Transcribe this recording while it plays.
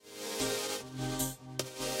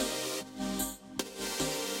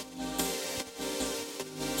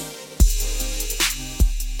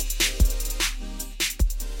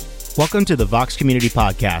Welcome to the Vox Community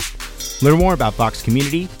Podcast. Learn more about Vox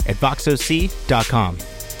Community at voxoc.com.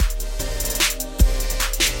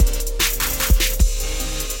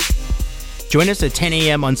 Join us at 10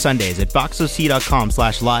 a.m. on Sundays at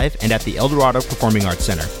voxoc.com/live and at the El Dorado Performing Arts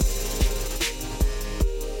Center.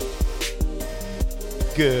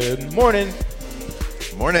 Good morning.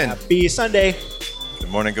 Good morning. Happy Sunday. Good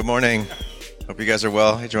morning. Good morning. Hope you guys are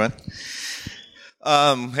well. Hey, Joanne.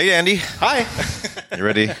 Hey, Andy. Hi. You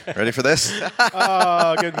ready? Ready for this?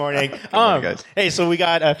 Oh, good morning. Guys. Hey, so we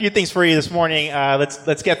got a few things for you this morning.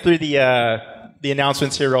 Let's get through the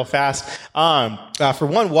announcements here real fast. For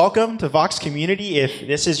one, welcome to Vox Community. If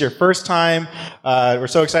this is your first time, we're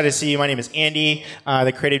so excited to see you. My name is Andy,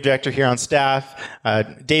 the creative director here on staff.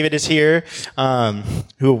 David is here,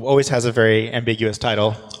 who always has a very ambiguous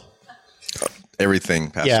title.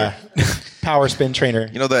 Everything, Pastor. Yeah. Power spin trainer.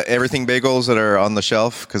 You know the everything bagels that are on the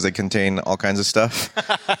shelf because they contain all kinds of stuff?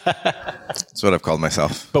 That's what I've called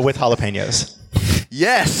myself. But with jalapenos.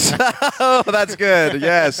 Yes. Oh, that's good.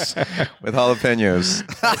 Yes. With jalapenos.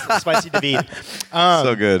 Spicy David.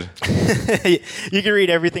 So good. You can read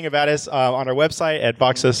everything about us on our website at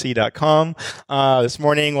voxoc.com. This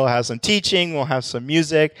morning we'll have some teaching, we'll have some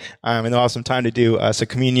music, and we'll have some time to do some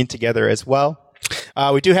communion together as well.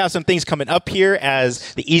 We do have some things coming up here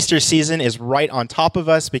as the Easter season is right on top of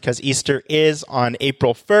us because Easter is on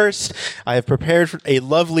April 1st. I have prepared a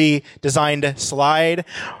lovely designed slide.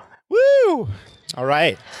 Woo! All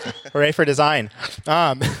right. Hooray for design.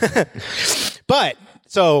 We're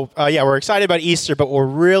excited about Easter, but what we're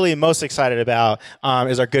really most excited about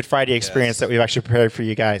is our Good Friday experience that we've actually prepared for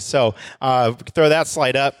you guys. So throw that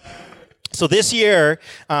slide up. So this year,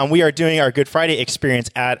 we are doing our Good Friday experience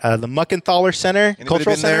at the Muckenthaler Center,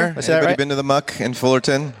 Cultural Center. Anybody been to the Muck in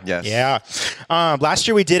Fullerton? Yes. Yeah. Last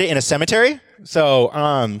year we did it in a cemetery.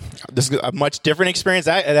 So this is a much different experience.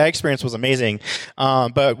 That experience was amazing.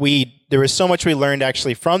 But there was so much we learned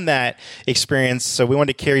actually from that experience. So we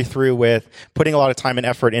wanted to carry through with putting a lot of time and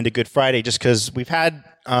effort into Good Friday just because we've had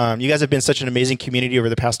you guys have been such an amazing community over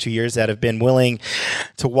the past 2 years that have been willing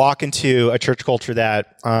to walk into a church culture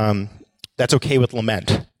that's okay with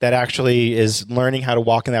lament, that actually is learning how to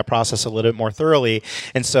walk in that process a little bit more thoroughly.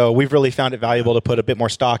 And so we've really found it valuable to put a bit more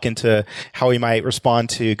stock into how we might respond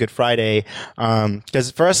to Good Friday. Because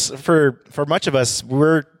for much of us,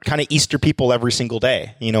 we're kind of Easter people every single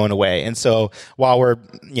day, in a way. And so while we're,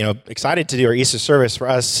 excited to do our Easter service, for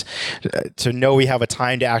us to know we have a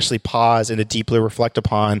time to actually pause and to deeply reflect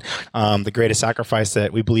upon the greatest sacrifice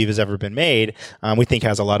that we believe has ever been made, we think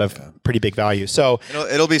has a lot of pretty big value. So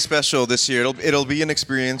it'll be special this year. It'll be an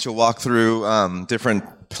experience. You'll walk through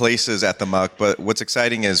different places at the Muck, but what's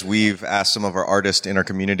exciting is we've asked some of our artists in our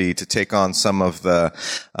community to take on some of the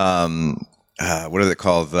what are they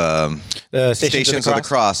called? The Stations of the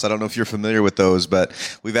Cross. I don't know if you're familiar with those, but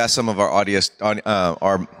we've asked some of our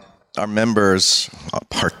our members,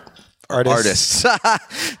 artists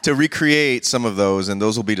to recreate some of those, and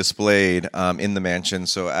those will be displayed in the mansion.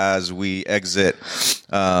 So as we exit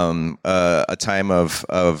a time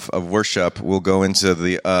of worship, we'll go into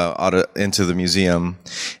the museum,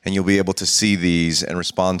 and you'll be able to see these and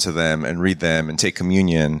respond to them and read them and take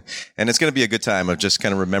communion. And it's going to be a good time of just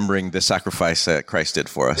kind of remembering the sacrifice that Christ did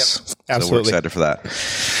for us. Yep. Absolutely. So we're excited for that.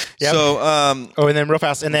 Yep. So, and then real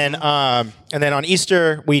fast, and then on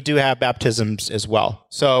Easter we do have baptisms as well.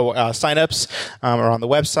 So signups are on the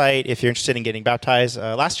website if you're interested in getting baptized.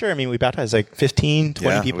 Last year, we baptized like 15,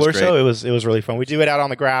 20 people or so. It was really fun. We do it out on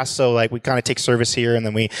the grass, so like we kind of take service here and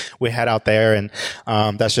then we head out there, and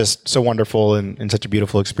that's just so wonderful and such a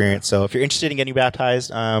beautiful experience. So if you're interested in getting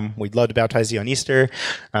baptized, we'd love to baptize you on Easter.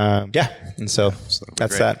 And so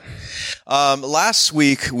that's great. that. Last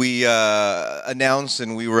week we announced,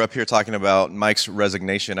 and we were up here talking about Mike's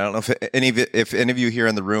resignation. I don't know if any of you here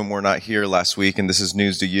in the room were not here last week, and this is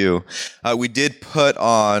news to you. We did put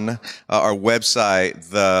on our website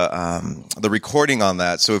the recording on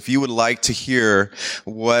that. So if you would like to hear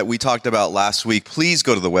what we talked about last week, please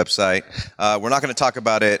go to the website. We're not going to talk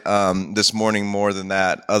about it this morning more than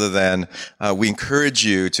that, other than we encourage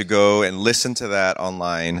you to go and listen to that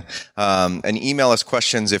online and email us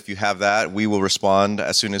questions if you have that. We will respond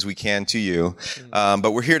as soon as we can to you.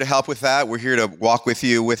 But we're here to help with that. We're here to walk with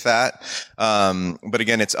you with that. But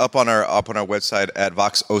again, it's up on our website at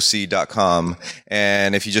voxoc.com.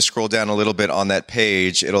 And if you just scroll down a little bit on that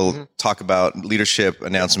page, it'll talk about leadership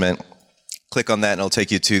announcement. click on that and it'll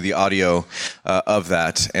take you to the audio of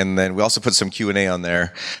that. And then we also put some Q&A on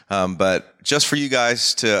there. But just for you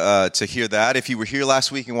guys to hear that, if you were here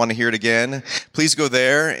last week and want to hear it again, please go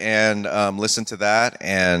there and listen to that.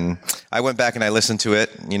 And I went back and I listened to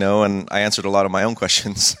it, and I answered a lot of my own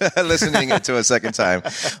questions listening to it a second time.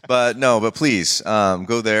 But please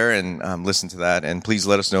go there and listen to that. And please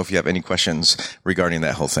let us know if you have any questions regarding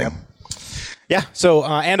that whole thing. Yeah. So,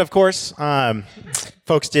 and of course,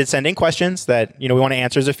 folks did send in questions that, we want to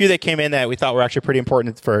answer. There's a few that came in that we thought were actually pretty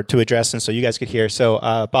important to address, and so you guys could hear. So,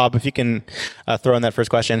 Bob, if you can throw in that first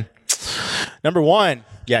question. Number one.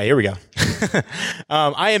 Yeah, here we go.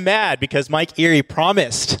 I am mad because Mike Erie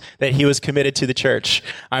promised that he was committed to the church.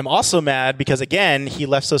 I'm also mad because, again, he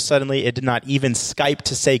left so suddenly it did not even Skype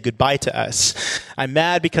to say goodbye to us. I'm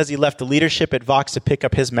mad because he left the leadership at Vox to pick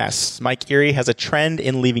up his mess. Mike Erie has a trend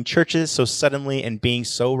in leaving churches so suddenly and being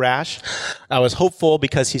so rash. I was hopeful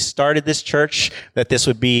because he started this church that this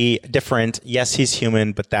would be different. Yes, he's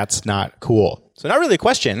human, but that's not cool. So not really a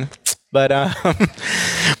question, but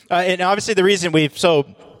and obviously the reason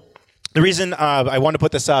I want to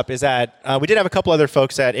put this up is that we did have a couple other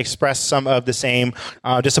folks that expressed some of the same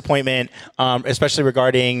disappointment, especially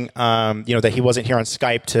regarding that he wasn't here on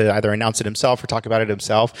Skype to either announce it himself or talk about it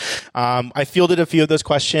himself. I fielded a few of those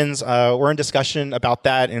questions. We're in discussion about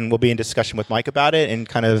that, and we'll be in discussion with Mike about it and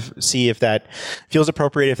kind of see if that feels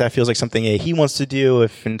appropriate, if that feels like something he wants to do,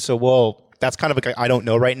 that's kind of I don't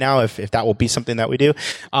know right now if that will be something that we do.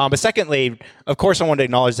 But secondly, of course, I want to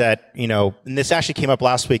acknowledge that, and this actually came up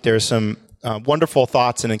last week. There's some wonderful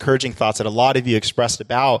thoughts and encouraging thoughts that a lot of you expressed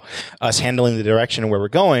about us handling the direction and where we're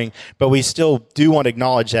going, but we still do want to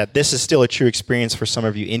acknowledge that this is still a true experience for some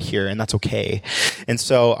of you in here, and that's okay. And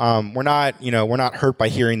so we're not hurt by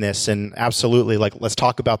hearing this, and absolutely, let's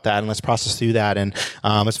talk about that and let's process through that, and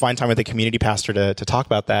let's find time with the community pastor to talk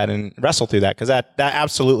about that and wrestle through that, because that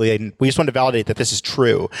absolutely, and we just want to validate that this is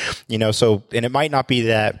true, so, and it might not be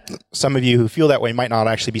that some of you who feel that way might not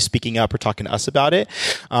actually be speaking up or talking to us about it,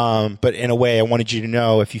 but in a way, I wanted you to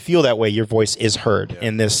know if you feel that way, your voice is heard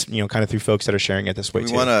in this, kind of through folks that are sharing it this way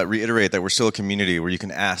too. We want to reiterate that we're still a community where you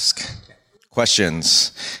can ask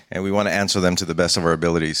questions, and we want to answer them to the best of our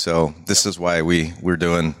ability. So this is why we're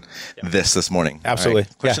doing this morning. Absolutely.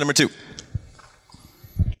 Right. Question number 2.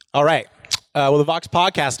 All right. The Vox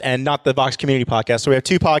podcast and not the Vox community podcast. So we have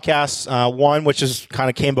 2 podcasts. One, which is kind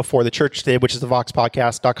of came before the church did, which is the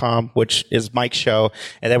voxpodcast.com, which is Mike's show.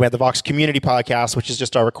 And then we have the Vox community podcast, which is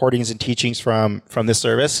just our recordings and teachings from this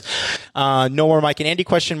service. No more Mike and Andy ?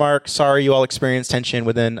 Sorry, you all experienced tension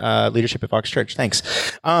within leadership at Vox Church. Thanks.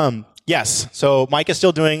 Yes. So Mike is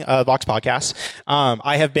still doing a Vox podcast.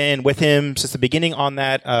 I have been with him since the beginning on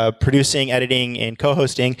that, producing, editing, and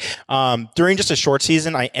co-hosting. During just a short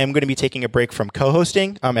season, I am going to be taking a break from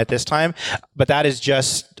co-hosting at this time, but that is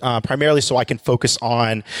just primarily so I can focus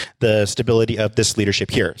on the stability of this leadership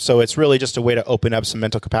here. So it's really just a way to open up some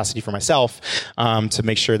mental capacity for myself to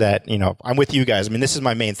make sure that, I'm with you guys. I mean, this is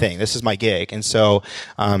my main thing. This is my gig. And so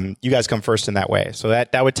you guys come first in that way. So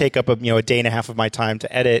that would take up a day and a half of my time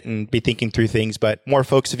to edit and be thinking through things, but more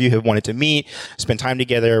folks of you have wanted to meet, spend time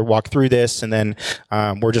together, walk through this, and then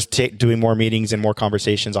we're just doing more meetings and more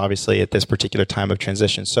conversations, obviously, at this particular time of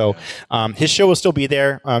transition. So his show will still be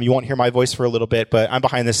there. You won't hear my voice for a little bit, but I'm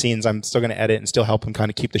behind the scenes. I'm still going to edit and still help him kind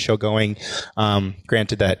of keep the show going.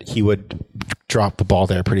 Granted that he would drop the ball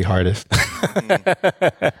there pretty hard if...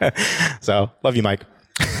 So, love you, Mike.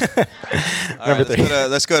 All right,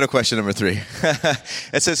 let's go to question number 3.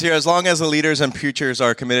 It says here, as long as the leaders and preachers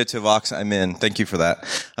are committed to Vox, I'm in. Thank you for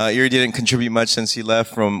that. Erie didn't contribute much since he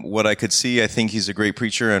left. From what I could see, I think he's a great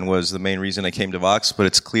preacher and was the main reason I came to Vox, but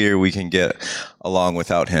it's clear we can get along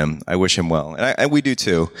without him. I wish him well. And we do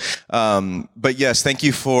too. But yes, thank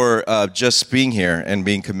you for just being here and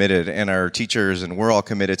being committed, and our teachers, and we're all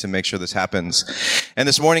committed to make sure this happens. And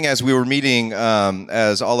this morning, as we were meeting,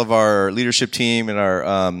 as all of our leadership team and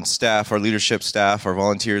our staff, our leadership staff, our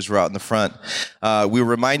volunteers were out in the front, we were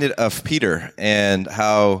reminded of Peter and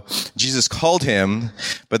how Jesus called him,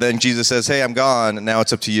 but then Jesus says, hey, I'm gone, and now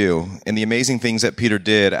it's up to you. And the amazing things that Peter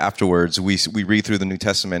did afterwards, we read through the New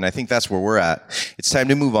Testament, and I think that's where we're at. It's time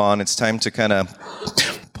to move on. It's time to kind of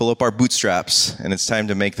pull up our bootstraps, and it's time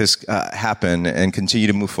to make this happen and continue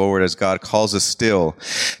to move forward as God calls us still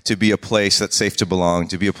to be a place that's safe to belong,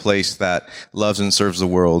 to be a place that loves and serves the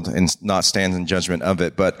world and not stands in judgment of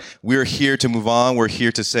it. But we're here to move on. We're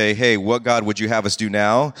here to say, hey, what God would you have us do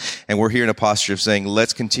now? And we're here in a posture of saying,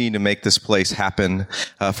 let's continue to make this place happen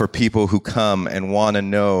for people who come and want to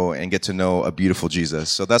know and get to know a beautiful Jesus.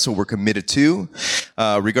 So that's what we're committed to,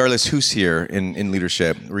 regardless who's here in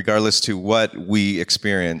leadership, regardless to what we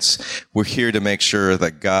experience. experience. We're here to make sure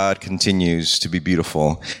that God continues to be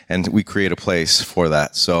beautiful, and we create a place for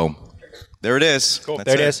that. So there it is. Cool.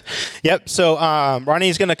 There it is. Yep. So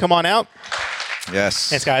Ronnie's going to come on out. Yes.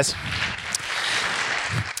 Thanks, guys.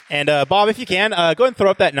 And Bob, if you can, go ahead and throw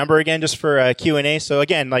up that number again just for Q&A. So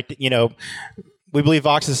again, we believe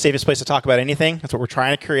Vox is the safest place to talk about anything. That's what we're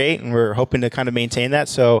trying to create, and we're hoping to kind of maintain that.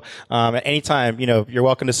 So at any time, you're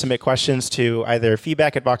welcome to submit questions to either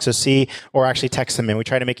feedback@VoxOC or actually text them in. We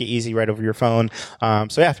try to make it easy right over your phone.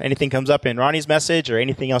 If anything comes up in Ronnie's message or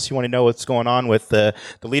anything else you want to know what's going on with the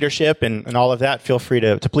leadership and all of that, feel free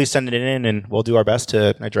to please send it in, and we'll do our best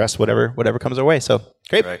to address whatever comes our way. So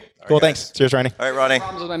great. Right. Cool. Right, thanks. Cheers, Ronnie. All right, Ronnie.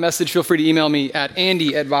 Problems with my message, feel free to email me at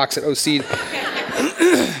andy@vox.oc.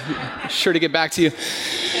 Sure to get back to you.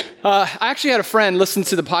 I actually had a friend listen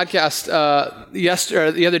to the podcast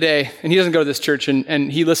the other day, and he doesn't go to this church,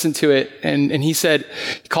 and he listened to it, and he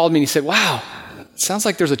called me and he said, wow, it sounds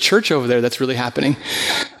like there's a church over there that's really happening.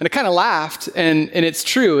 And I kind of laughed, and it's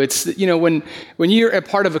true. It's, when you're a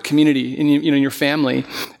part of a community in your family,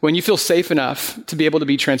 when you feel safe enough to be able to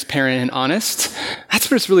be transparent and honest, that's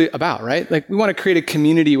what it's really about, right? Like, we want to create a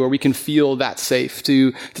community where we can feel that safe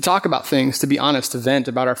to talk about things, to be honest, to vent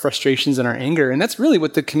about our frustrations and our anger. And that's really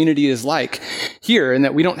what the community is like here, and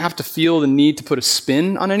that we don't have to feel the need to put a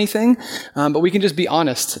spin on anything, but we can just be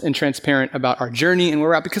honest and transparent about our journey and where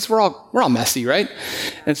we're at, because we're all messy, right?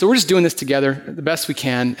 And so we're just doing this together the best we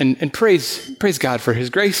can, and praise God for his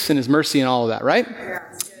grace and his mercy and all of that, right?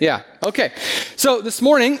 Yeah. Okay. So this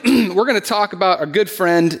morning, we're going to talk about our good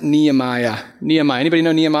friend, Nehemiah. Anybody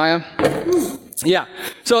know Nehemiah? Yeah.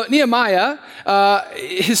 So Nehemiah,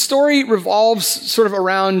 his story revolves sort of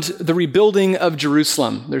around the rebuilding of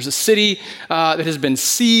Jerusalem. There's a city that has been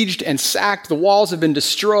sieged and sacked. The walls have been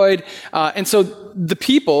destroyed. And so the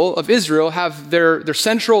people of Israel have their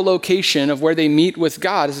central location of where they meet with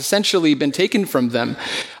God has essentially been taken from them.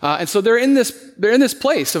 And so they're in this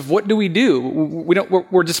place of, what do we do?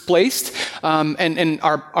 We're displaced, and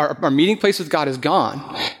our meeting place with God is gone.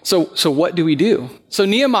 So what do we do? So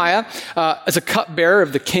Nehemiah is a cupbearer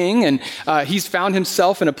of the king, and he's found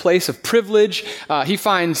himself in a place of privilege. He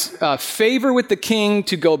finds favor with the king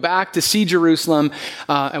to go back to see Jerusalem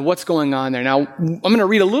and what's going on there. Now, I'm going to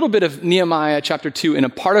read a little bit of Nehemiah chapter 2 in a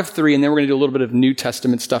part of 3, and then we're going to do a little bit of New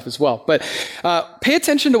Testament stuff as well. But pay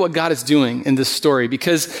attention to what God is doing in this story,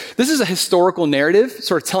 because this is a historical narrative,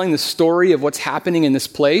 sort of telling the story of what's happening in this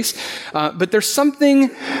place. But there's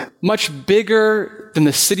something much bigger than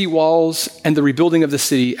the city walls and the rebuilding of the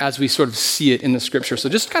city as we sort of see it in the scripture. So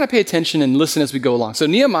just kind of pay attention and listen as we go along. So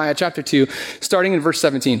Nehemiah chapter 2, starting in verse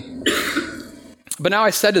 17. But now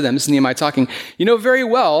I said to them, this is Nehemiah talking, you know very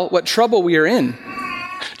well what trouble we are in.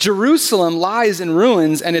 Jerusalem lies in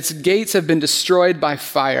ruins, and its gates have been destroyed by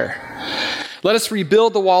fire. Let us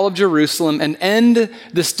rebuild the wall of Jerusalem and end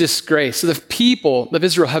this disgrace. So the people of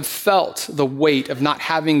Israel have felt the weight of not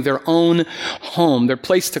having their own home, their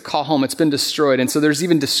place to call home. It's been destroyed. And so there's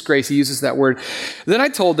even disgrace. He uses that word. Then I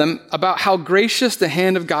told them about how gracious the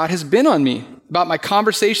hand of God has been on me, about my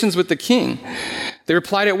conversations with the king. They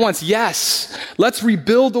replied at once, yes, let's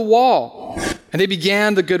rebuild the wall. And they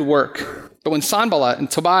began the good work. But when Sanballat and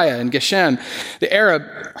Tobiah and Geshem, the Arab,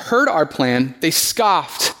 heard our plan, they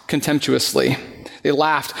scoffed contemptuously. They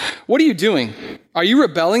laughed. What are you doing? Are you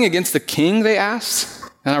rebelling against the king? They asked.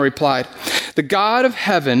 And I replied, the God of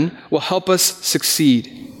heaven will help us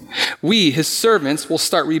succeed. We, his servants, will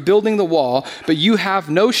start rebuilding the wall, but you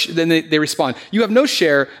have then they respond, you have no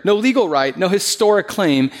share, no legal right, no historic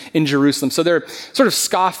claim in Jerusalem. So they're sort of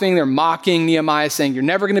scoffing, they're mocking Nehemiah, saying, you're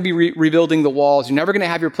never going to be rebuilding the walls, you're never going to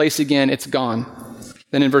have your place again, it's gone.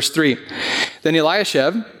 Then in verse 3, then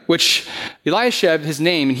Eliashib, his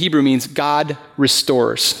name in Hebrew means God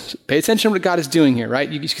restores. Pay attention to what God is doing here, right?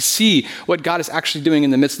 You can see what God is actually doing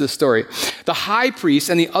in the midst of the story. The high priest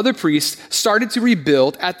and the other priests started to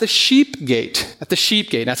rebuild at the sheep gate.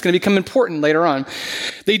 That's going to become important later on.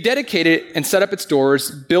 They dedicated and set up its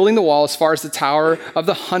doors, building the wall as far as the Tower of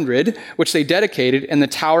the 100, which they dedicated, and the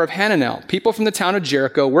Tower of Hananel. People from the town of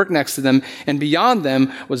Jericho worked next to them, and beyond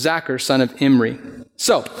them was Zachar, son of Imri.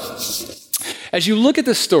 So, as you look at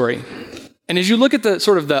this story, and as you look at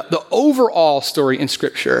the overall story in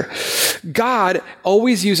Scripture, God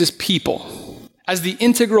always uses people as the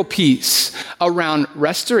integral piece around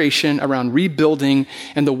restoration, around rebuilding,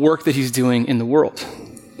 and the work that he's doing in the world.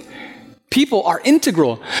 People are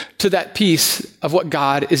integral to that piece of what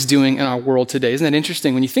God is doing in our world today. Isn't that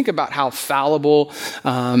interesting? When you think about how fallible,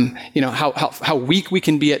 how weak we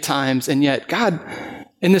can be at times, and yet God,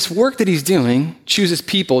 in this work that he's doing, chooses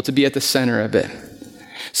people to be at the center of it.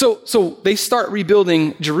 So they start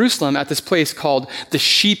rebuilding Jerusalem at this place called the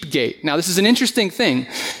Sheep Gate. Now, this is an interesting thing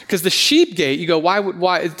because the Sheep Gate, you go,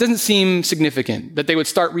 why? It doesn't seem significant that they would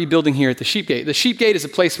start rebuilding here at the Sheep Gate. The Sheep Gate is a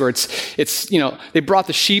place where it's they brought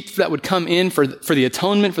the sheep that would come in for the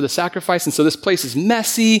atonement, for the sacrifice. And so this place is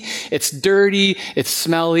messy, it's dirty, it's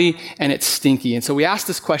smelly, and it's stinky. And so we ask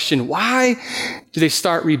this question, why do they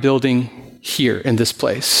start rebuilding here in this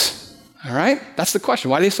place? All right, that's the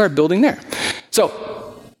question. Why do they start building there? So,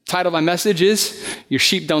 title of my message is, Your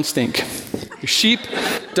Sheep Don't Stink. Your sheep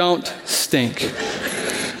don't stink.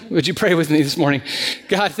 Would you pray with me this morning?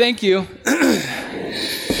 God, thank you.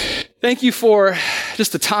 Thank you for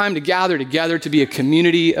just the time to gather together to be a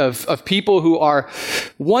community of people who are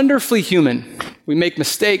wonderfully human. We make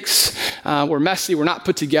mistakes. We're messy. We're not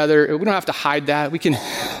put together. We don't have to hide that. We can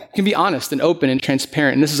be honest and open and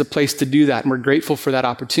transparent. And this is a place to do that. And we're grateful for that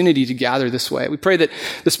opportunity to gather this way. We pray that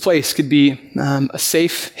this place could be a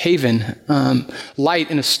safe haven, light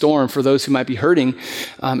in a storm for those who might be hurting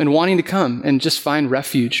and wanting to come and just find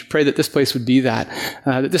refuge. Pray that this place would be that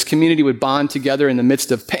this community would bond together in the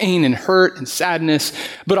midst of pain and hurt and sadness,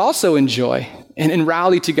 but also in joy. And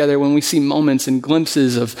rally together when we see moments and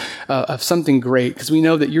glimpses of something great, because we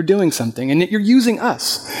know that you're doing something and that you're using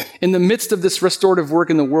us. In the midst of this restorative work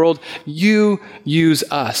in the world, you use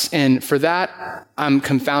us. And for that, I'm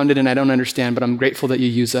confounded and I don't understand, but I'm grateful that you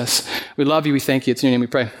use us. We love you. We thank you. It's in your name we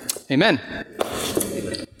pray. Amen.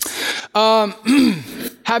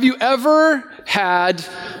 Have you ever had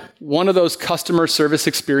one of those customer service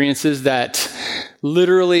experiences that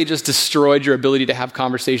literally just destroyed your ability to have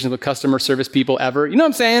conversations with customer service people ever? You know what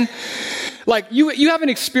I'm saying? Like you have an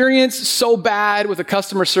experience so bad with a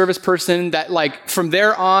customer service person that like from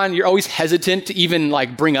there on, you're always hesitant to even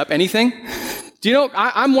like bring up anything. Do you know,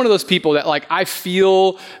 I'm one of those people that like, I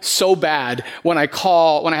feel so bad when I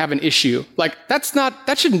have an issue. Like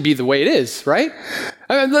that shouldn't be the way it is, right?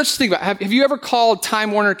 I mean, let's just think about it. Have you ever called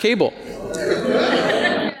Time Warner Cable?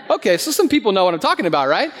 Okay, so some people know what I'm talking about,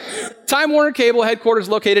 right? Time Warner Cable, headquarters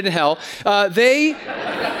located in hell.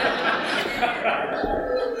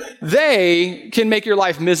 They can make your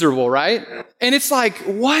life miserable, right? And it's like,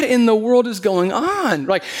 what in the world is going on?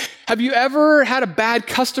 Like, have you ever had a bad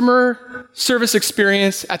customer service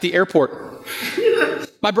experience at the airport?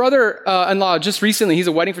 My brother-in-law just recently, he's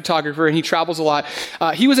a wedding photographer and he travels a lot.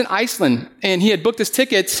 He was in Iceland and he had booked his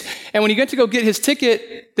tickets. And when he went to go get his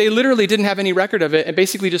ticket, they literally didn't have any record of it and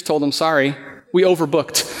basically just told him, sorry, we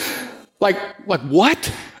overbooked. Like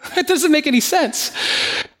what? That doesn't make any sense.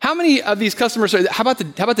 How many of these customers how about the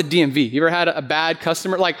DMV? You ever had a bad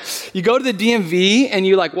customer? Like you go to the DMV and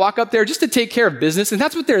you like walk up there just to take care of business. And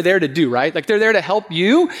that's what they're there to do, right? Like they're there to help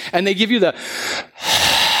you and they give you the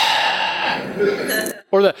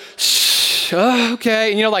or the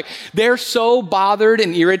okay. And like they're so bothered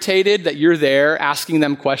and irritated that you're there asking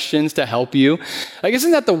them questions to help you. Like,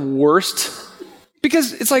 isn't that the worst?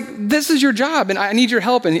 Because it's like, this is your job and I need your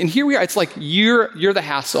help. And here we are. It's like, you're the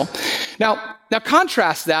hassle. Now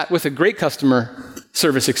contrast that with a great customer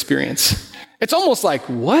service experience. It's almost like,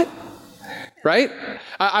 what? Right?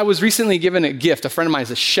 I was recently given a gift. A friend of mine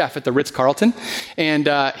is a chef at the Ritz-Carlton. And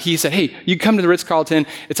he said, hey, you come to the Ritz-Carlton.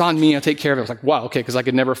 It's on me. I'll take care of it. I was like, wow, okay, because I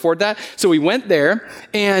could never afford that. So we went there.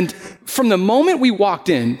 And from the moment we walked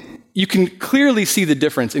in, you can clearly see the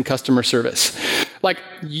difference in customer service. Like,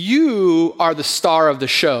 you are the star of the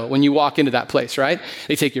show when you walk into that place, right?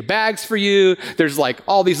 They take your bags for you. There's like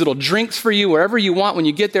all these little drinks for you, wherever you want when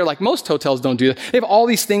you get there. Like most hotels don't do that. They have all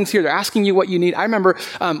these things here. They're asking you what you need. I remember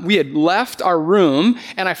we had left our room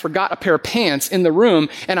and I forgot a pair of pants in the room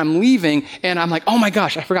and I'm leaving and I'm like, oh my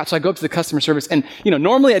gosh, I forgot. So I go up to the customer service and,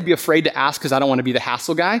 normally I'd be afraid to ask because I don't want to be the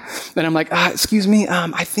hassle guy. And I'm like, excuse me,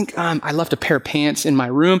 I think I left a pair of pants in my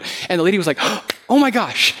room. And the lady was like, oh my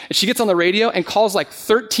gosh. And she gets on the radio and calls like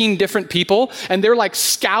 13 different people and they're like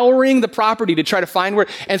scouring the property to try to find where.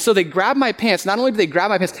 And so they grab my pants. Not only do they grab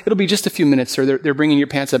my pants, it'll be just a few minutes, sir. They're bringing your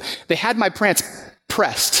pants up. They had my pants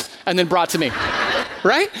pressed and then brought to me,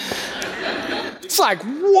 right? It's like,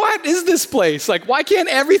 what is this place? Like, why can't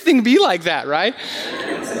everything be like that, right?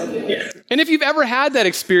 And if you've ever had that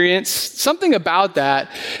experience, something about that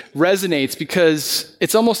resonates because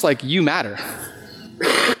it's almost like you matter.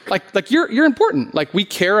 Like you're important. Like we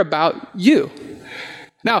care about you.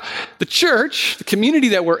 Now, the church, the community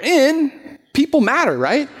that we're in, people matter,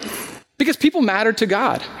 right? Because people matter to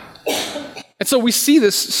God. And so we see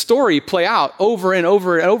this story play out over and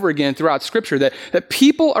over and over again throughout Scripture, that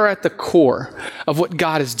people are at the core of what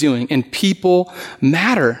God is doing, and people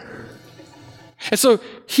matter. And so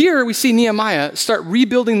here we see Nehemiah start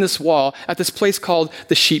rebuilding this wall at this place called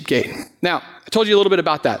the Sheep Gate. Now, I told you a little bit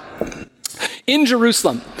about that. In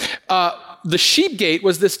Jerusalem, the sheep gate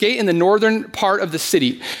was this gate in the northern part of the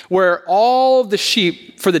city where all of the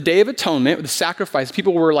sheep for the Day of Atonement, the sacrifice,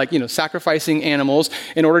 people were sacrificing animals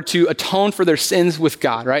in order to atone for their sins with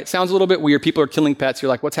God, right? Sounds a little bit weird. People are killing pets. You're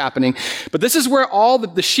like, what's happening? But this is where all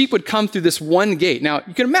the sheep would come through this one gate. Now,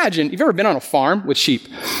 you can imagine, you've ever been on a farm with sheep.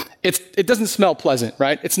 It doesn't smell pleasant,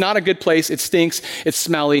 right? It's not a good place. It stinks. It's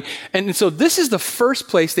smelly. And so this is the first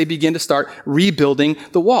place they begin to start rebuilding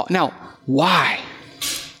the wall. Now, why?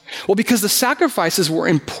 Well, because the sacrifices were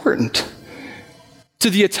important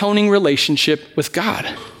to the atoning relationship with God.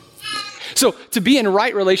 So to be in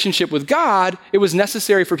right relationship with God, it was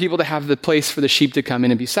necessary for people to have the place for the sheep to come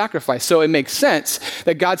in and be sacrificed. So it makes sense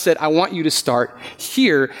that God said, I want you to start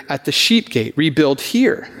here at the sheep gate, rebuild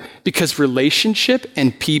here, because relationship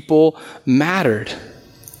and people mattered.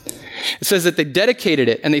 It says that they dedicated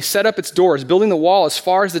it and they set up its doors, building the wall as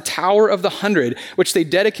far as the Tower of the 100, which they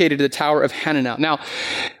dedicated to the Tower of Hananel. Now,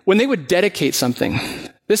 when they would dedicate something,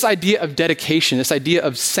 this idea of dedication, this idea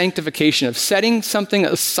of sanctification, of setting something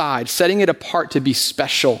aside, setting it apart to be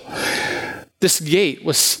special, this gate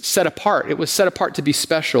was set apart. It was set apart to be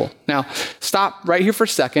special. Now, stop right here for a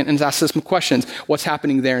second and ask us some questions. What's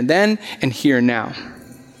happening there and then and here and now?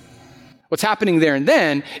 What's happening there and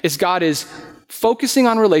then is God is focusing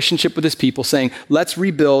on relationship with his people, saying, let's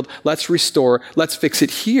rebuild, let's restore, let's fix it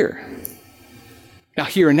here. Now,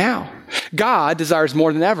 here and now. God desires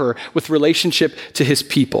more than ever with relationship to his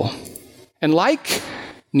people. And like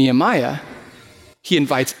Nehemiah, he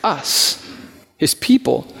invites us, his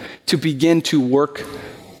people, to begin to work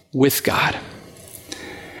with God.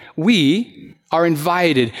 We are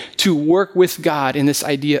invited to work with God in this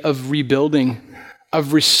idea of rebuilding,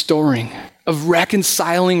 of restoring, of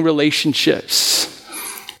reconciling relationships,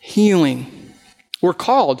 healing. We're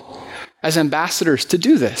called as ambassadors to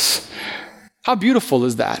do this. How beautiful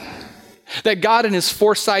is that? That God in his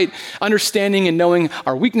foresight, understanding and knowing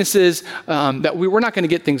our weaknesses, that we're not going to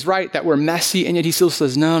get things right, that we're messy, and yet he still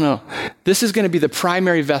says, no, this is going to be the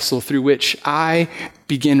primary vessel through which I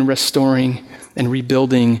begin restoring and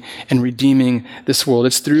rebuilding and redeeming this world.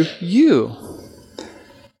 It's through you.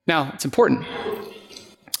 Now, it's important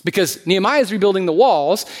because Nehemiah is rebuilding the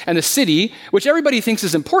walls and the city, which everybody thinks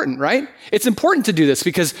is important, right? It's important to do this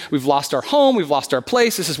because we've lost our home, we've lost our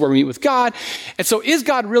place, this is where we meet with God. And so is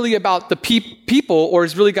God really about the people or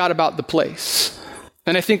is really God about the place?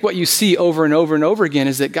 And I think what you see over and over and over again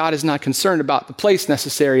is that God is not concerned about the place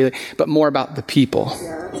necessarily, but more about the people.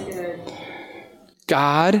 Yeah, that's good.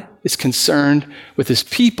 God is concerned with his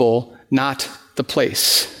people, not the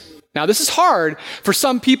place. Now, this is hard for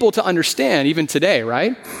some people to understand even today,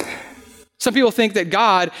 right? Some people think that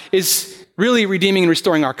God is really redeeming and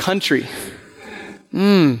restoring our country.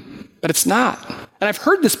 But it's not. And I've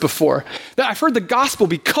heard this before, that I've heard the gospel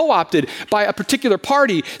be co-opted by a particular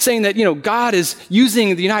party saying that, God is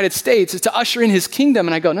using the United States to usher in his kingdom.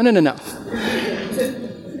 And I go, no.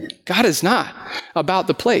 God is not about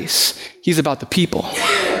the place. He's about the people.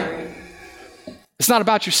 It's not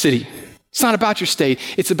about your city. It's not about your state.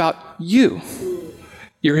 It's about you.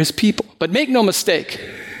 You're his people. But make no mistake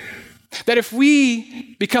that if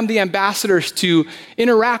we become the ambassadors to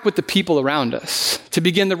interact with the people around us, to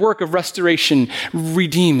begin the work of restoration,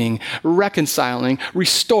 redeeming, reconciling,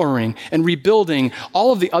 restoring, and rebuilding,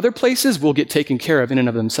 all of the other places will get taken care of in and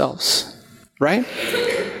of themselves, right?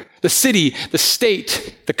 The city, the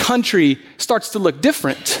state, the country starts to look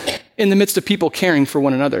different in the midst of people caring for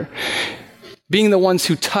one another, being the ones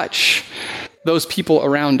who touch those people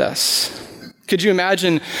around us. Could you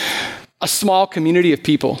imagine a small community of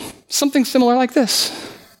people, something similar like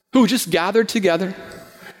this, who just gathered together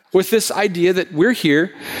with this idea that we're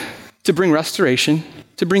here to bring restoration,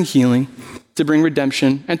 to bring healing, to bring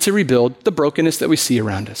redemption, and to rebuild the brokenness that we see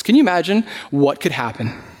around us? Can you imagine what could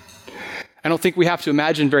happen? I don't think we have to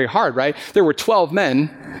imagine very hard, right? There were 12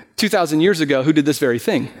 men 2,000 years ago who did this very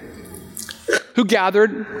thing, who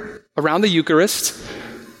gathered around the Eucharist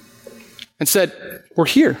and said, we're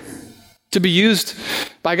here to be used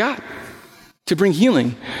by God to bring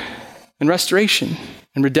healing and restoration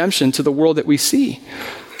and redemption to the world that we see.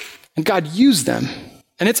 And God used them.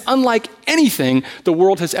 And it's unlike anything the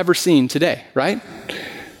world has ever seen today, right?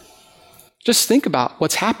 Just think about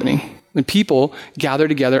what's happening when people gather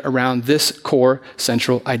together around this core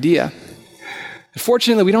central idea.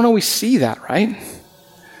 Unfortunately, we don't always see that, right?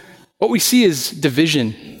 What we see is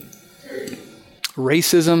division,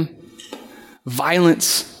 racism,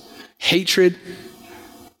 violence, hatred,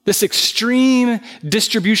 this extreme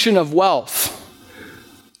distribution of wealth,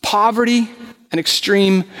 poverty, and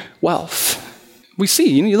extreme wealth. We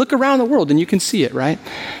see, you look around the world and you can see it, right?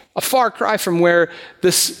 A far cry from where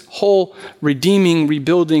this whole redeeming,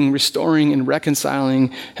 rebuilding, restoring, and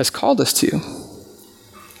reconciling has called us to.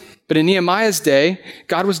 But in Nehemiah's day,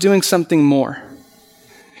 God was doing something more.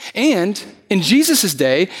 And in Jesus'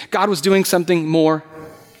 day, God was doing something more,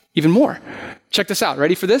 even more. Check this out.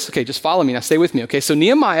 Ready for this? Okay, just follow me now. Stay with me. Okay, so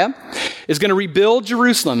Nehemiah is going to rebuild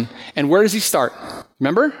Jerusalem. And where does he start?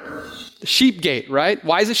 Remember? The sheep gate, right?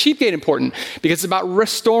 Why is the sheep gate important? Because it's about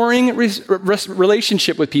restoring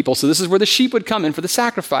relationship with people. So this is where the sheep would come in for the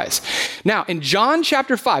sacrifice. Now, in John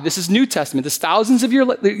chapter 5, this is New Testament, this thousands of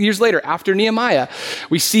years later after Nehemiah,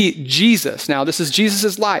 we see Jesus. Now, this is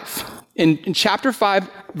Jesus' life. In chapter 5,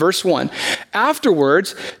 verse 1,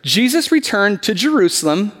 afterwards, Jesus returned to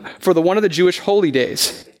Jerusalem for one of the Jewish holy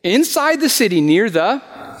days. Inside the city near the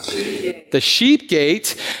sheep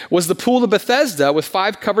gate was the pool of Bethesda with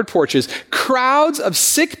 5 covered porches. Crowds of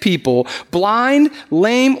sick people, blind,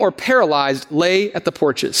 lame, or paralyzed, lay at the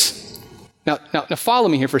porches. Now follow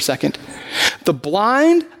me here for a second. The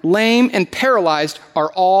blind, lame, and paralyzed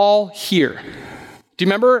are all here. Do you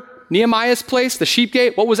remember Nehemiah's place, the sheep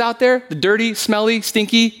gate? What was out there? The dirty, smelly,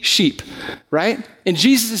 stinky sheep, right? In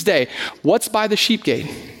Jesus' day, what's by the sheep gate?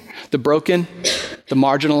 The broken, the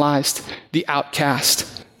marginalized, the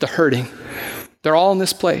outcast, the hurting. They're all in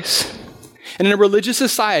this place. And in a religious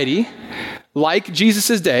society, like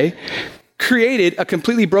Jesus' day, created a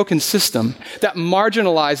completely broken system that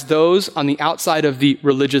marginalized those on the outside of the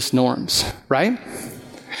religious norms, right?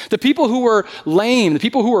 The people who were lame, the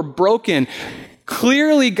people who were broken,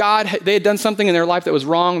 clearly they had done something in their life that was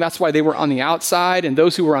wrong. That's why they were on the outside. And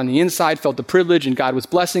those who were on the inside felt the privilege and God was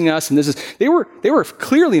blessing us. And they were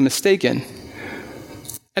clearly mistaken.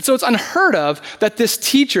 And so it's unheard of that this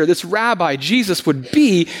teacher, this rabbi, Jesus, would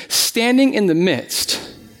be standing in the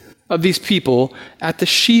midst of these people at the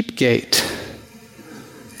sheep gate.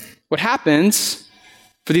 What happens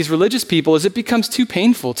for these religious people is it becomes too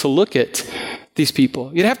painful to look at these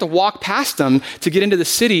people. You'd have to walk past them to get into the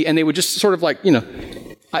city, and they would just sort of like, you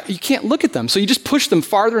can't look at them. So you just push them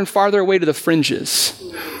farther and farther away to the fringes.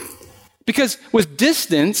 Because with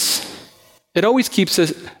distance, it always keeps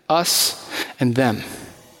us and them.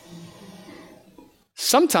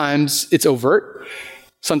 Sometimes it's overt,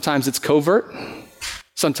 sometimes it's covert,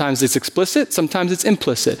 sometimes it's explicit, sometimes it's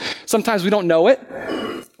implicit. Sometimes we don't know it.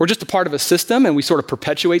 We're just a part of a system and we sort of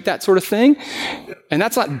perpetuate that sort of thing. And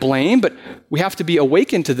that's not blame, but we have to be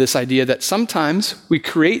awakened to this idea that sometimes we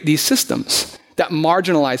create these systems that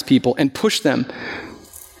marginalize people and push them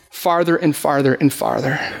farther and farther and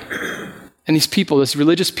farther. And these people, these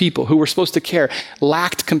religious people who were supposed to care,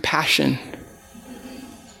 lacked compassion.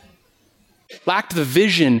 Lacked the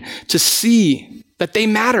vision to see that they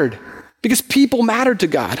mattered because people mattered to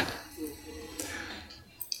God.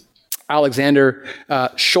 Alexander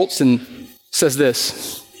Schultzen says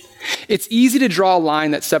this: it's easy to draw a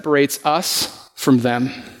line that separates us from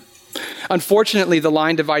them. Unfortunately, the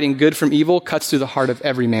line dividing good from evil cuts through the heart of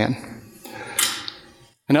every man.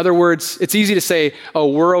 In other words, it's easy to say, oh,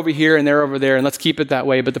 we're over here and they're over there and let's keep it that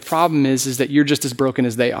way. But the problem is that you're just as broken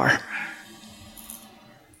as they are.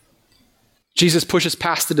 Jesus pushes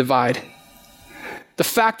past the divide. The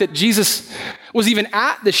fact that Jesus was even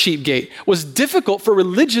at the sheep gate was difficult for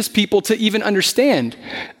religious people to even understand.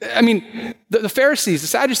 I mean, the Pharisees, the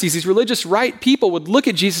Sadducees, these religious right people would look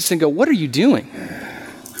at Jesus and go, what are you doing?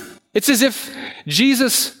 It's as if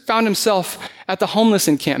Jesus found himself at the homeless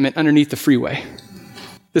encampment underneath the freeway,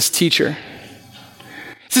 this teacher.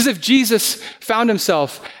 It's as if Jesus found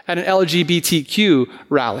himself at an LGBTQ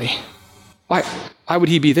rally. Why would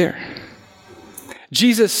he be there?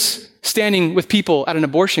 Jesus standing with people at an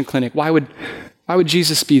abortion clinic. Why would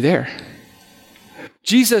Jesus be there?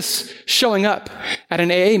 Jesus showing up at an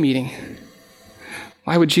AA meeting.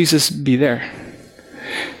 Why would Jesus be there?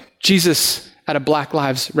 Jesus at a Black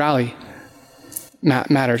Lives rally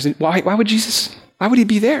matters. Why would he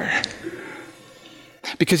be there?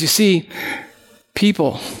 Because you see,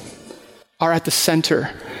 people are at the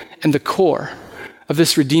center and the core of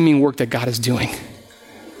this redeeming work that God is doing.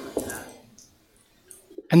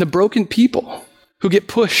 And the broken people who get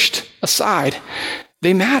pushed aside,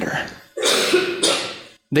 they matter.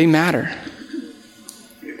 They matter.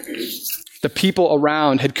 The people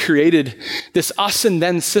around had created this us and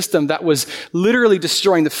them system that was literally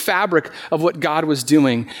destroying the fabric of what God was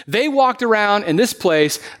doing. They walked around in this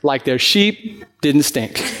place like their sheep didn't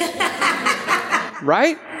stink.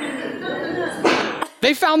 Right?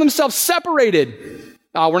 They found themselves separated.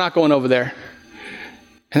 Oh, we're not going over there.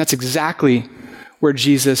 And that's exactly where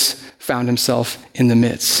Jesus found himself in the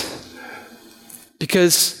midst.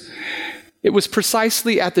 Because it was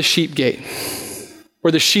precisely at the sheep gate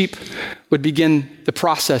where the sheep would begin the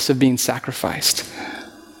process of being sacrificed,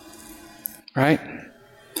 right?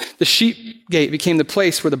 The sheep gate became the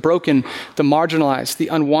place where the broken, the marginalized, the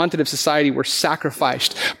unwanted of society were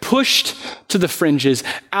sacrificed, pushed to the fringes,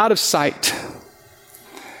 out of sight.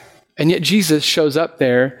 And yet Jesus shows up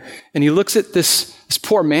there and he looks at this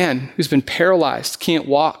poor man who's been paralyzed, can't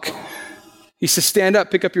walk. He says, stand up,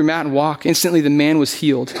 pick up your mat and walk. Instantly the man was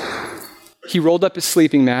healed. He rolled up his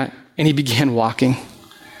sleeping mat and he began walking.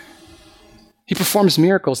 He performs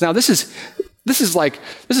miracles. Now this is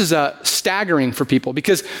staggering for people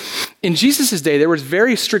because in Jesus' day, there was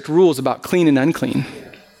very strict rules about clean and unclean.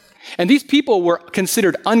 And these people were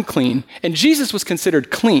considered unclean and Jesus was considered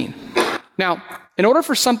clean. Now, in order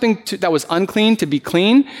for something that was unclean to be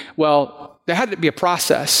clean, well, there had to be a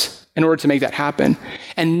process in order to make that happen.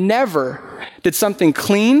 And never did something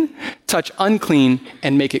clean touch unclean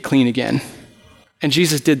and make it clean again. And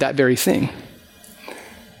Jesus did that very thing.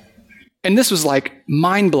 And this was like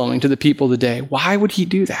mind-blowing to the people of the day. Why would he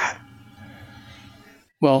do that?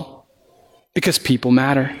 Well, because people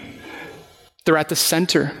matter. They're at the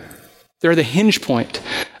center. They're the hinge point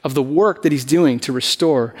of the work that he's doing to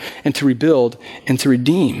restore and to rebuild and to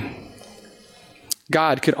redeem.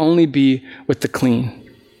 God could only be with the clean.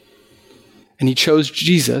 And he chose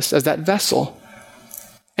Jesus as that vessel.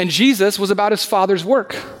 And Jesus was about his Father's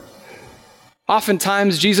work.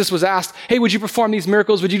 Oftentimes, Jesus was asked, hey, would you perform these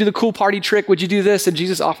miracles? Would you do the cool party trick? Would you do this? And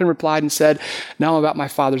Jesus often replied and said, no, I'm about my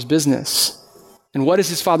Father's business. And what is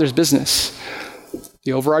his Father's business?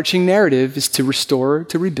 The overarching narrative is to restore,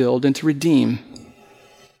 to rebuild, and to redeem.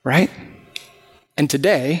 Right? And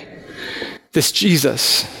today, this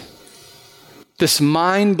Jesus, this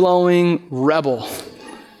mind-blowing rebel,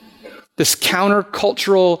 this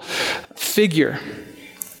countercultural figure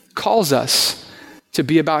calls us to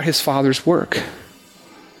be about his Father's work.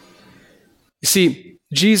 You see,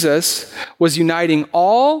 Jesus was uniting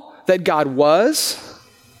all that God was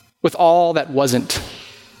with all that wasn't.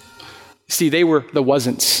 You see, they were the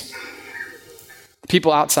wasn'ts. The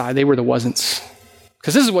people outside, they were the wasn'ts.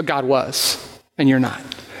 Because this is what God was, and you're not.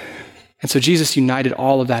 And so Jesus united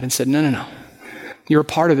all of that and said, no. You're a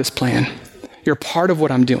part of this plan. You're a part of what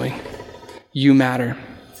I'm doing. You matter.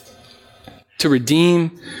 To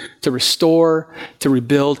redeem, to restore, to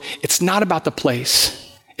rebuild. It's not about the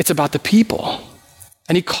place. It's about the people.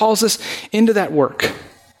 And he calls us into that work,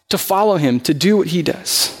 to follow him, to do what he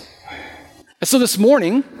does. And so this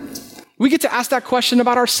morning, we get to ask that question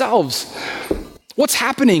about ourselves. What's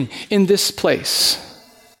happening in this place?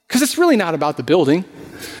 Because it's really not about the building.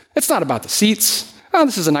 It's not about the seats. Oh,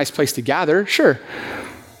 this is a nice place to gather, sure.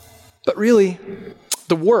 But really,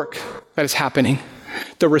 the work that is happening,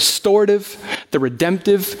 the restorative, the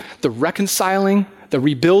redemptive, the reconciling, the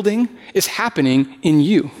rebuilding is happening in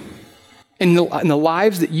you, in the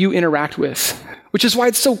lives that you interact with, which is why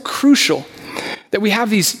it's so crucial that we have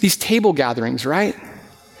these table gatherings, right?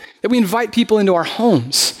 That we invite people into our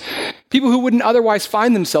homes, people who wouldn't otherwise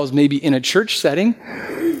find themselves maybe in a church setting,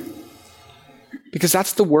 because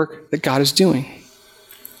that's the work that God is doing.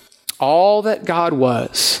 All that God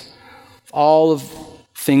was, all of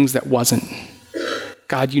things that wasn't,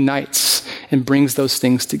 God unites and brings those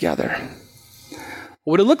things together.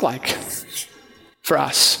 What would it look like for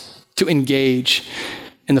us to engage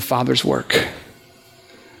in the Father's work?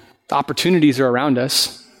 The opportunities are around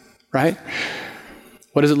us, right?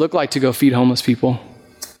 What does it look like to go feed homeless people?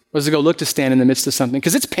 What does it go look to stand in the midst of something?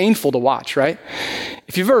 Because it's painful to watch, right?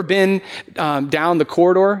 If you've ever been down the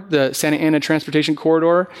corridor, the Santa Ana Transportation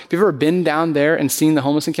Corridor, if you've ever been down there and seen the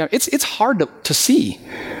homeless encampment, it's hard to see.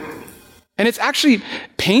 And it's actually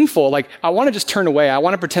painful. Like, I want to just turn away. I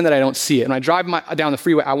want to pretend that I don't see it. When I drive down the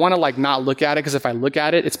freeway, I want to not look at it, because if I look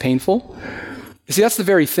at it, it's painful. You see, that's the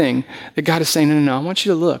very thing that God is saying, no, I want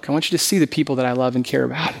you to look. I want you to see the people that I love and care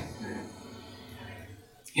about.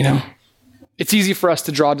 You know? It's easy for us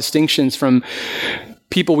to draw distinctions from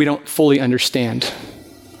people we don't fully understand.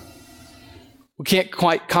 We can't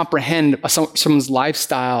quite comprehend someone's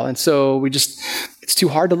lifestyle, and so it's too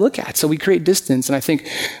hard to look at, so we create distance. And I think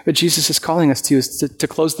what Jesus is calling us to is to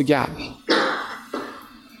close the gap,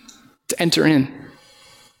 to enter in,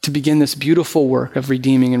 to begin this beautiful work of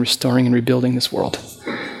redeeming and restoring and rebuilding this world.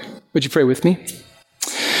 Would you pray with me?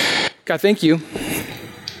 God, thank you.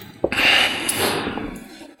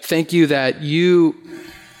 Thank you that you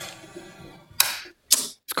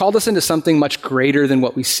called us into something much greater than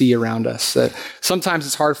what we see around us. That sometimes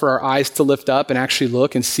it's hard for our eyes to lift up and actually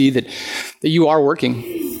look and see that you are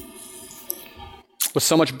working. With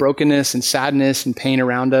so much brokenness and sadness and pain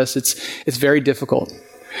around us, it's very difficult.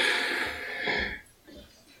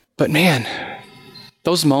 But man,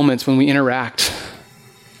 those moments when we interact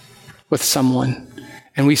with someone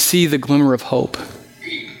and we see the glimmer of hope.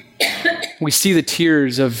 We see the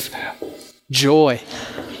tears of joy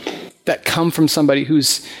that come from somebody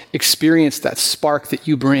who's experienced that spark that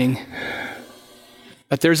you bring,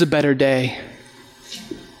 that there's a better day,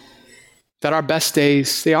 that our best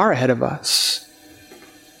days, they are ahead of us.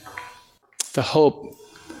 The hope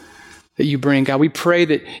that you bring, God, we pray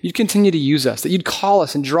that you'd continue to use us, that you'd call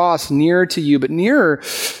us and draw us nearer to you, but nearer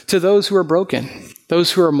to those who are broken,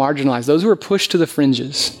 those who are marginalized, those who are pushed to the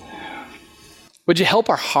fringes. Would you help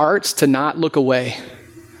our hearts to not look away,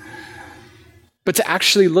 but to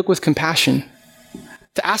actually look with compassion,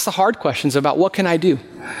 to ask the hard questions about what can I do?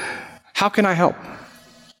 How can I help?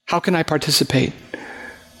 How can I participate?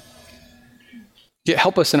 Yet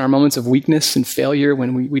help us in our moments of weakness and failure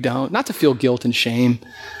when we don't, not to feel guilt and shame,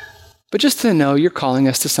 but just to know you're calling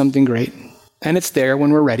us to something great, and it's there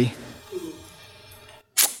when we're ready.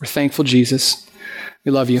 We're thankful, Jesus.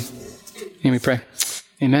 We love you. And we pray.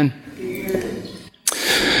 Amen.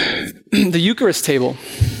 The Eucharist table,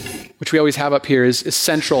 which we always have up here, is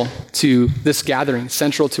central to this gathering,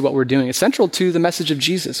 central to what we're doing. It's central to the message of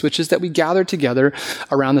Jesus, which is that we gather together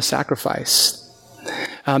around the sacrifice.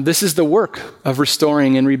 This is the work of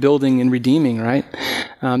restoring and rebuilding and redeeming, right?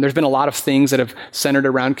 There's been a lot of things that have centered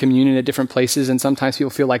around communion at different places, and sometimes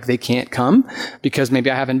people feel like they can't come because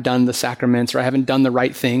maybe I haven't done the sacraments or I haven't done the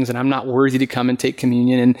right things and I'm not worthy to come and take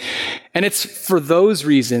communion. And it's for those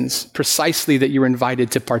reasons precisely that you're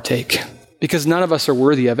invited to partake, because none of us are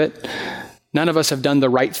worthy of it. None of us have done the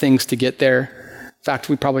right things to get there. In fact,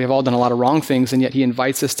 we probably have all done a lot of wrong things, and yet he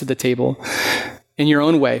invites us to the table. In your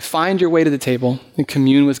own way, find your way to the table and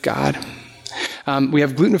commune with God. We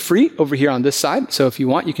have gluten-free over here on this side, so if you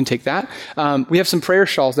want, you can take that. We have some prayer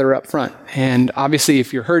shawls that are up front, and obviously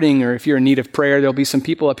if you're hurting or if you're in need of prayer, there'll be some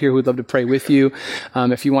people up here who would love to pray with you.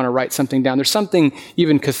 If you want to write something down, there's something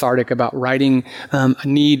even cathartic about writing a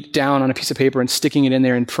need down on a piece of paper and sticking it in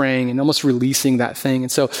there and praying and almost releasing that thing.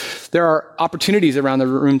 And so there are opportunities around the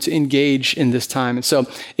room to engage in this time. And so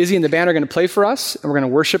Izzy and the band are going to play for us, and we're going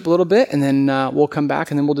to worship a little bit, and then we'll come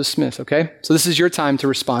back and then we'll dismiss, okay? So this is your time to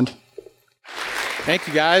respond. Thank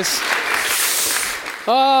you, guys.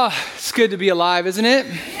 Oh, it's good to be alive, isn't it?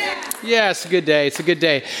 Yeah, it's a good day. It's a good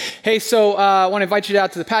day. Hey, so I want to invite you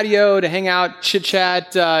out to the patio to hang out,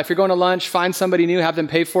 chit-chat. If you're going to lunch, find somebody new, have them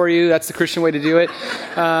pay for you. That's the Christian way to do it.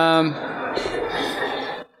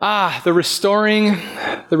 The restoring,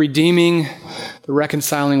 the redeeming, the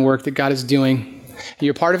reconciling work that God is doing. Are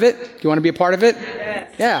you a part of it? Do you want to be a part of it?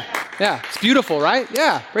 Yeah. It's beautiful, right?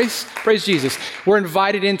 Yeah. Praise Jesus. We're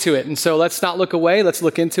invited into it. And so let's not look away. Let's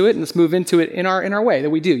look into it and let's move into it in our way that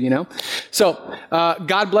we do, you know? So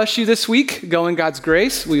God bless you this week. Go in God's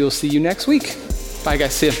grace. We will see you next week. Bye,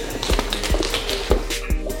 guys. See you.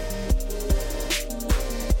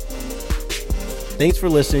 Thanks for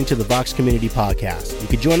listening to the Vox Community Podcast. You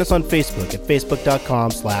can join us on Facebook at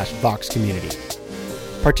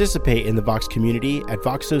facebook.com/VoxCommunity. Participate in the Vox community at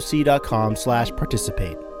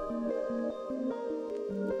voxoc.com/participate.